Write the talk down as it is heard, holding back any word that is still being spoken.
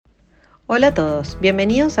Hola a todos,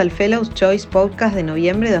 bienvenidos al Fellows Choice Podcast de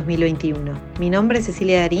noviembre de 2021. Mi nombre es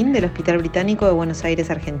Cecilia Darin del Hospital Británico de Buenos Aires,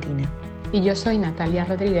 Argentina. Y yo soy Natalia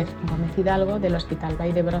Rodríguez Gómez Hidalgo del Hospital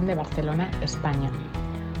Vall d'Hebron de Barcelona, España.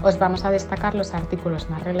 Os vamos a destacar los artículos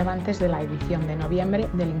más relevantes de la edición de noviembre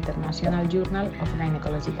del International Journal of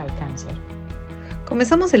Gynecological Cancer.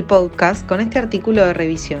 Comenzamos el podcast con este artículo de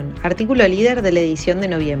revisión, artículo líder de la edición de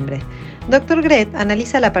noviembre. Dr. Gret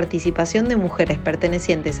analiza la participación de mujeres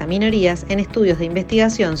pertenecientes a minorías en estudios de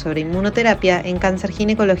investigación sobre inmunoterapia en cáncer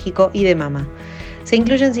ginecológico y de mama. Se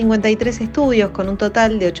incluyen 53 estudios con un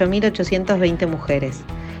total de 8.820 mujeres.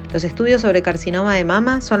 Los estudios sobre carcinoma de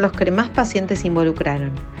mama son los que más pacientes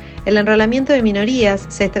involucraron. El enrolamiento de minorías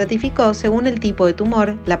se estratificó según el tipo de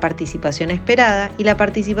tumor, la participación esperada y la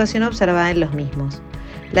participación observada en los mismos.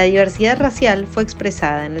 La diversidad racial fue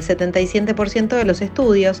expresada en el 77% de los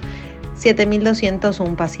estudios,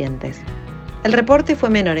 7.201 pacientes. El reporte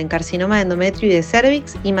fue menor en carcinoma de endometrio y de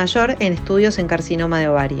cérvix y mayor en estudios en carcinoma de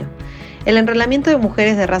ovario. El enrolamiento de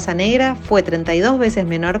mujeres de raza negra fue 32 veces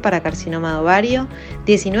menor para carcinoma de ovario,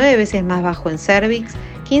 19 veces más bajo en cérvix,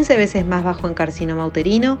 15 veces más bajo en carcinoma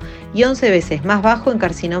uterino y 11 veces más bajo en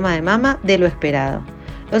carcinoma de mama de lo esperado.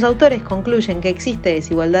 Los autores concluyen que existe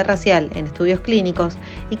desigualdad racial en estudios clínicos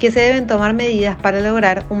y que se deben tomar medidas para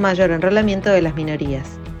lograr un mayor enrolamiento de las minorías.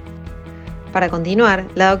 Para continuar,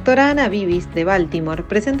 la doctora Anna Bibis de Baltimore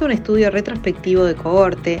presenta un estudio retrospectivo de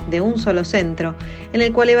cohorte de un solo centro en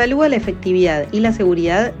el cual evalúa la efectividad y la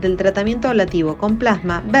seguridad del tratamiento ablativo con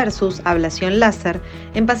plasma versus ablación láser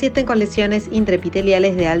en pacientes con lesiones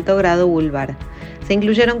intraepiteliales de alto grado vulvar. Se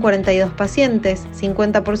incluyeron 42 pacientes,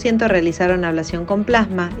 50% realizaron ablación con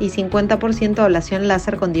plasma y 50% ablación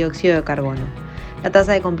láser con dióxido de carbono. La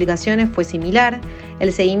tasa de complicaciones fue similar,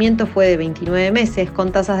 el seguimiento fue de 29 meses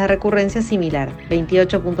con tasas de recurrencia similar,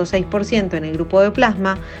 28.6% en el grupo de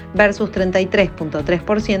plasma versus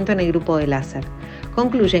 33.3% en el grupo de láser.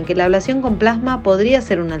 Concluyen que la ablación con plasma podría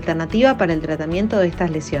ser una alternativa para el tratamiento de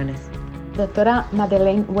estas lesiones. Doctora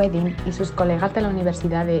Madeleine Wedding y sus colegas de la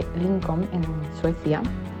Universidad de Linköping en Suecia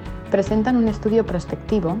presentan un estudio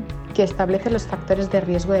prospectivo que establece los factores de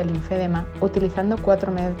riesgo del linfedema utilizando 4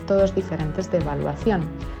 métodos diferentes de evaluación.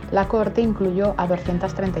 La cohorte incluyó a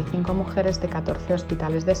 235 mujeres de 14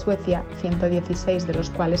 hospitales de Suecia, 116 de los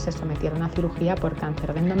cuales se sometieron a cirugía por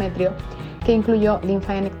cáncer de endometrio, que incluyó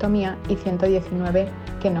linfadenectomía, y 119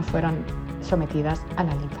 que no fueron sometidas a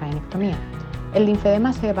la linfadenectomía. El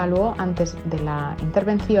linfedema se evaluó antes de la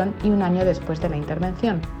intervención y un año después de la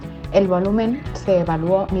intervención. El volumen se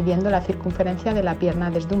evaluó midiendo la circunferencia de la pierna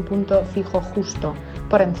desde un punto fijo justo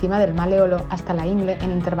por encima del maléolo hasta la ingle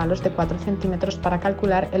en intervalos de 4 centímetros para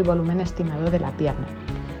calcular el volumen estimado de la pierna.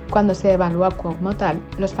 Cuando se evaluó como tal,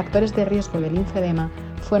 los factores de riesgo del linfedema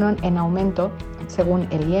fueron en aumento según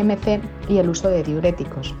el IMC y el uso de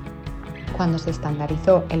diuréticos. Cuando se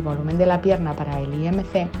estandarizó el volumen de la pierna para el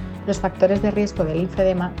IMC, los factores de riesgo del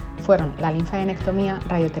linfedema fueron la linfadenectomía,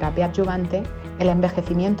 radioterapia adyuvante, el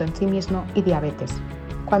envejecimiento en sí mismo y diabetes.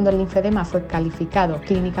 Cuando el linfedema fue calificado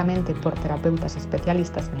clínicamente por terapeutas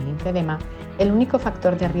especialistas en el linfedema, el único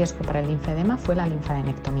factor de riesgo para el linfedema fue la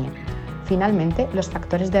linfadenectomía. Finalmente, los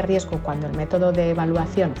factores de riesgo cuando el método de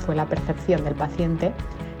evaluación fue la percepción del paciente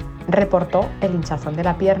reportó el hinchazón de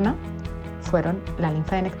la pierna, fueron la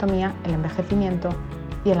linfadenectomía, el envejecimiento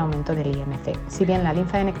y el aumento del IMC. Si bien la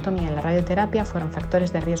linfadenectomía y la radioterapia fueron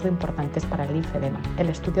factores de riesgo importantes para el linfedema, el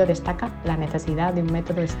estudio destaca la necesidad de un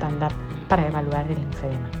método estándar para evaluar el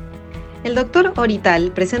linfedema. El doctor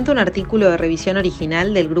Orital presenta un artículo de revisión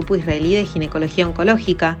original del Grupo Israelí de Ginecología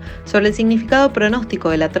Oncológica sobre el significado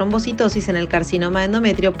pronóstico de la trombocitosis en el carcinoma de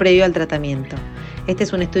endometrio previo al tratamiento. Este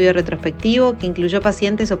es un estudio retrospectivo que incluyó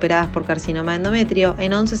pacientes operadas por carcinoma de endometrio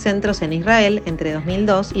en 11 centros en Israel entre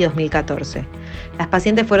 2002 y 2014. Las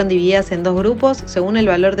pacientes fueron divididas en 2 grupos según el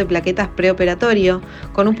valor de plaquetas preoperatorio,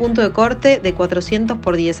 con un punto de corte de 400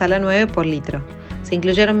 por 10 a la 9 por litro. Se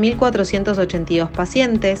incluyeron 1.482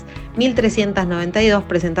 pacientes, 1.392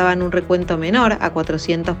 presentaban un recuento menor a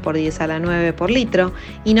 400 por 10 a la 9 por litro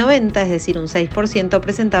y 90, es decir, un 6%,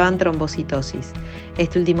 presentaban trombocitosis.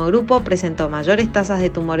 Este último grupo presentó mayores tasas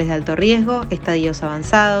de tumores de alto riesgo, estadios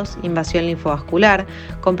avanzados, invasión linfovascular,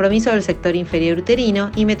 compromiso del sector inferior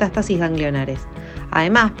uterino y metástasis ganglionares.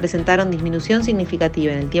 Además, presentaron disminución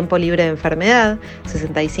significativa en el tiempo libre de enfermedad,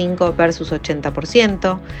 65 versus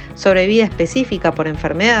 80%, sobrevida específica por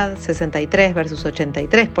enfermedad, 63 versus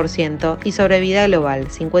 83%, y sobrevida global,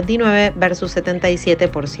 59 versus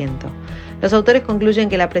 77%. Los autores concluyen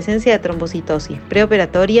que la presencia de trombocitosis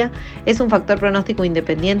preoperatoria es un factor pronóstico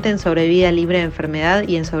independiente en sobrevida libre de enfermedad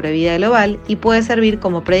y en sobrevida global y puede servir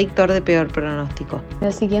como predictor de peor pronóstico. En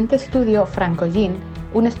el siguiente estudio, Franco-Gin,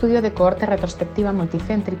 un estudio de cohorte retrospectiva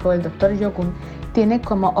multicéntrico, el Dr. Jokun tiene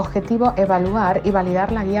como objetivo evaluar y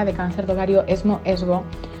validar la guía de cáncer de ovario ESMO-ESGO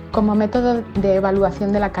como método de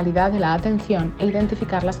evaluación de la calidad de la atención e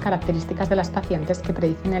identificar las características de las pacientes que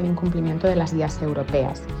predicen el incumplimiento de las guías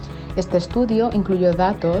europeas. Este estudio incluyó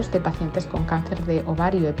datos de pacientes con cáncer de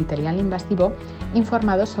ovario epitelial invasivo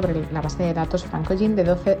informados sobre la base de datos Franco-Gin de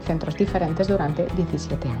 12 centros diferentes durante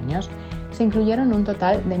 17 años. Se incluyeron un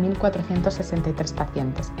total de 1.463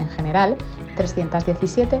 pacientes. En general,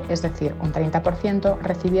 317, es decir, un 30%,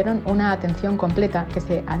 recibieron una atención completa que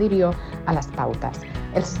se adhirió a las pautas.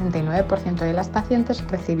 El 69% de las pacientes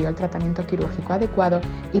recibió el tratamiento quirúrgico adecuado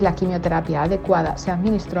y la quimioterapia adecuada se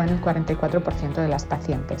administró en el 44% de las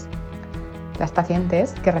pacientes. Las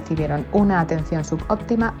pacientes que recibieron una atención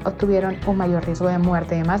subóptima obtuvieron un mayor riesgo de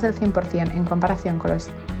muerte de más del 100% en comparación con los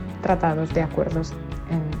tratados de acuerdo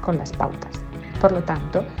con las pautas. Por lo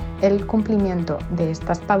tanto, el cumplimiento de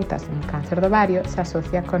estas pautas en el cáncer de ovario se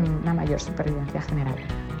asocia con una mayor supervivencia general.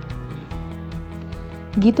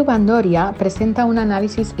 Gitu Bandoria presenta un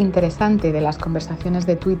análisis interesante de las conversaciones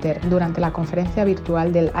de Twitter durante la conferencia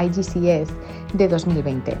virtual del IJGC de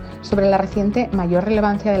 2020 sobre la reciente mayor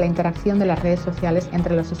relevancia de la interacción de las redes sociales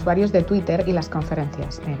entre los usuarios de Twitter y las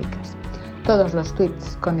conferencias médicas. Todos los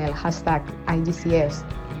tweets con el hashtag IJGC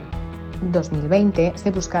 2020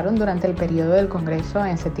 se buscaron durante el periodo del Congreso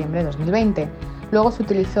en septiembre de 2020. Luego se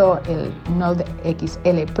utilizó el Node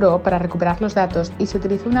XL Pro para recuperar los datos y se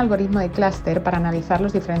utilizó un algoritmo de clúster para analizar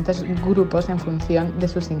los diferentes grupos en función de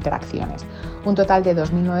sus interacciones. Un total de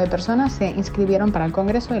 2.009 personas se inscribieron para el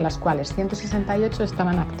Congreso, de las cuales 168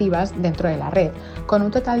 estaban activas dentro de la red, con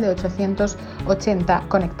un total de 880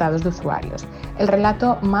 conectados de usuarios. El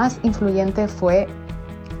relato más influyente fue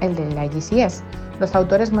el del IJGC. Los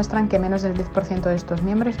autores muestran que menos del 10% de estos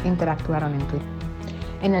miembros interactuaron en Twitter.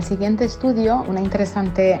 En el siguiente estudio, una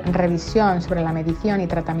interesante revisión sobre la medición y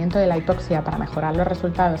tratamiento de la hipoxia para mejorar los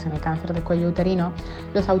resultados en el cáncer de cuello uterino,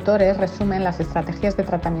 los autores resumen las estrategias de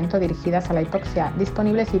tratamiento dirigidas a la hipoxia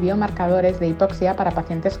disponibles y biomarcadores de hipoxia para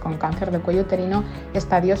pacientes con cáncer de cuello uterino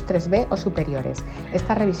estadios 3B o superiores.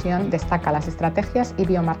 Esta revisión destaca las estrategias y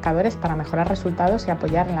biomarcadores para mejorar resultados y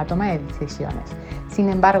apoyar en la toma de decisiones. Sin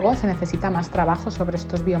embargo, se necesita más trabajo sobre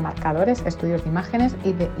estos biomarcadores, estudios de imágenes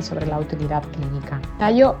y sobre la utilidad clínica.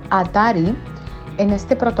 Atari. En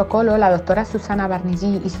este protocolo, la doctora Susana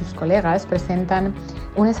Barnigí y sus colegas presentan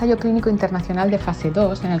un ensayo clínico internacional de fase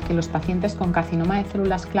 2 en el que los pacientes con carcinoma de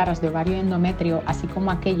células claras de ovario y endometrio, así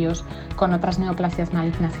como aquellos con otras neoplasias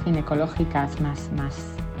malignas ginecológicas más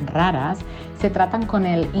raras, se tratan con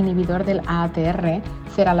el inhibidor del ATR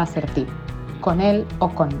ceralasertib, con él o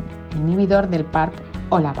con inhibidor del PARP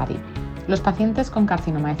olaparib. Los pacientes con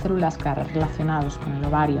carcinoma de células claras relacionados con el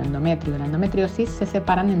ovario, endometrio y la endometriosis se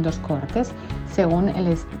separan en dos cohortes según el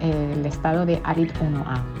estado de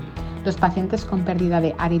ARID1A. Los pacientes con pérdida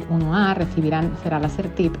de ARID1A recibirán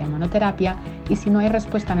ceralasertib en monoterapia y si no hay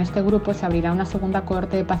respuesta en este grupo se abrirá una segunda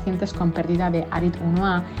cohorte de pacientes con pérdida de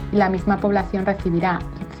ARID1A y la misma población recibirá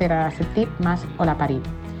ceralasertib más olaparib.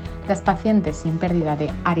 Las pacientes sin pérdida de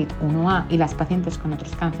ARID1A y las pacientes con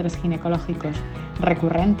otros cánceres ginecológicos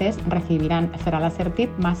recurrentes recibirán ceralasertib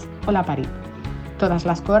más olaparib. Todas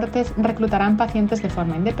las cohortes reclutarán pacientes de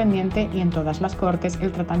forma independiente y en todas las cohortes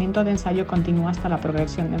el tratamiento de ensayo continúa hasta la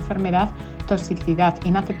progresión de enfermedad, toxicidad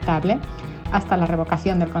inaceptable, hasta la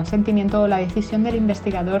revocación del consentimiento o la decisión del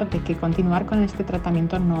investigador de que continuar con este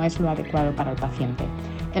tratamiento no es lo adecuado para el paciente.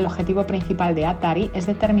 El objetivo principal de ATARI es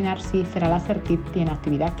determinar si ceralasertib tiene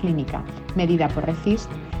actividad clínica, medida por RECIST,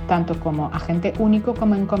 tanto como agente único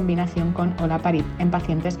como en combinación con olaparib en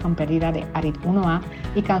pacientes con pérdida de ARID1A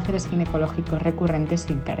y cánceres ginecológicos recurrentes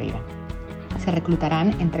sin pérdida. Se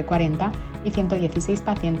reclutarán entre 40 y 116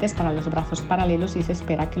 pacientes para los brazos paralelos y se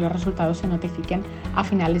espera que los resultados se notifiquen a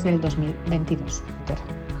finales del 2022.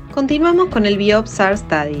 Continuamos con el BioBSAR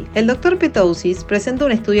Study. El Dr. Petousis presenta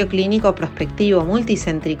un estudio clínico prospectivo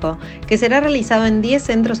multicéntrico que será realizado en 10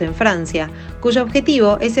 centros en Francia, cuyo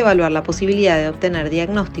objetivo es evaluar la posibilidad de obtener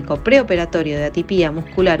diagnóstico preoperatorio de atipía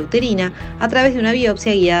muscular uterina a través de una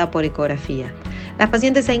biopsia guiada por ecografía. Las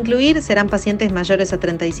pacientes a incluir serán pacientes mayores a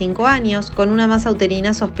 35 años con una masa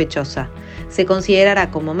uterina sospechosa. Se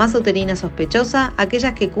considerará como masa uterina sospechosa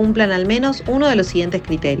aquellas que cumplan al menos uno de los siguientes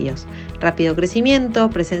criterios: rápido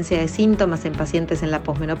crecimiento, presencia de síntomas en pacientes en la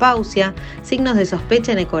posmenopausia, signos de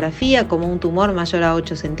sospecha en ecografía como un tumor mayor a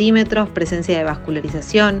 8 centímetros, presencia de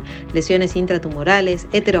vascularización, lesiones intratumorales,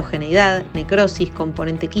 heterogeneidad, necrosis,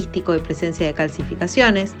 componente quístico y presencia de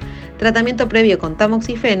calcificaciones, tratamiento previo con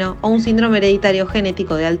tamoxifeno o un síndrome hereditario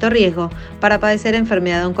genético de alto riesgo para padecer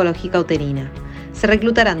enfermedad oncológica uterina. Se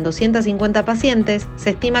reclutarán 250 pacientes, se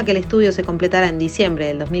estima que el estudio se completará en diciembre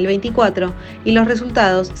del 2024 y los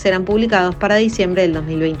resultados serán publicados para diciembre del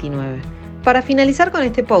 2029. Para finalizar con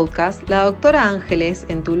este podcast, la doctora Ángeles,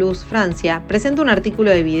 en Toulouse, Francia, presenta un artículo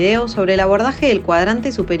de video sobre el abordaje del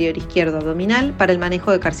cuadrante superior izquierdo abdominal para el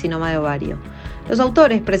manejo de carcinoma de ovario. Los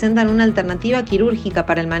autores presentan una alternativa quirúrgica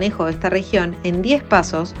para el manejo de esta región en 10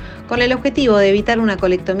 pasos con el objetivo de evitar una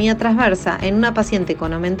colectomía transversa en una paciente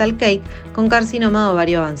con omental cake con carcinoma de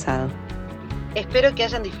ovario avanzado. Espero que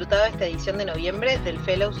hayan disfrutado esta edición de noviembre del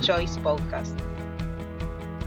Fellows Choice Podcast.